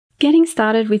Getting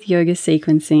started with yoga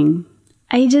sequencing.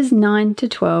 Ages 9 to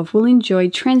 12 will enjoy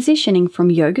transitioning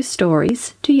from yoga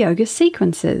stories to yoga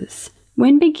sequences.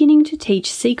 When beginning to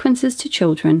teach sequences to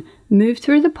children, move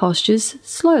through the postures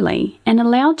slowly and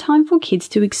allow time for kids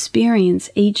to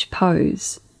experience each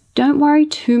pose. Don't worry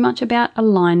too much about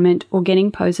alignment or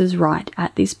getting poses right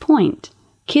at this point.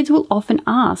 Kids will often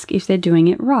ask if they're doing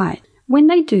it right. When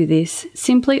they do this,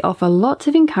 simply offer lots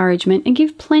of encouragement and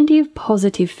give plenty of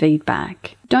positive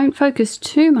feedback. Don't focus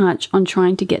too much on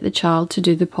trying to get the child to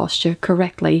do the posture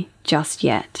correctly just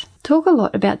yet. Talk a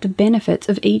lot about the benefits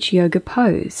of each yoga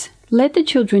pose. Let the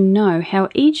children know how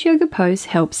each yoga pose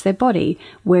helps their body,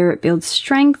 where it builds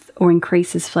strength or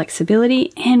increases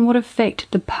flexibility, and what effect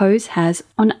the pose has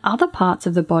on other parts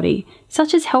of the body,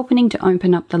 such as helping to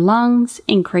open up the lungs,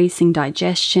 increasing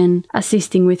digestion,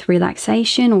 assisting with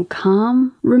relaxation or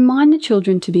calm. Remind the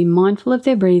children to be mindful of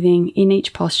their breathing in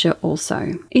each posture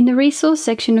also. In the resource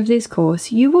section of this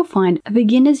course, you will find a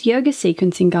beginner's yoga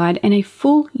sequencing guide and a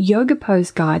full yoga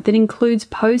pose guide that includes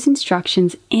pose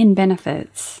instructions and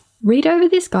benefits. Read over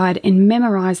this guide and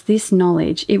memorize this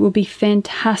knowledge. It will be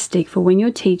fantastic for when you're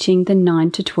teaching the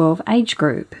 9 to 12 age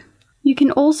group. You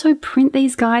can also print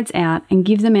these guides out and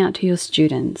give them out to your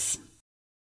students.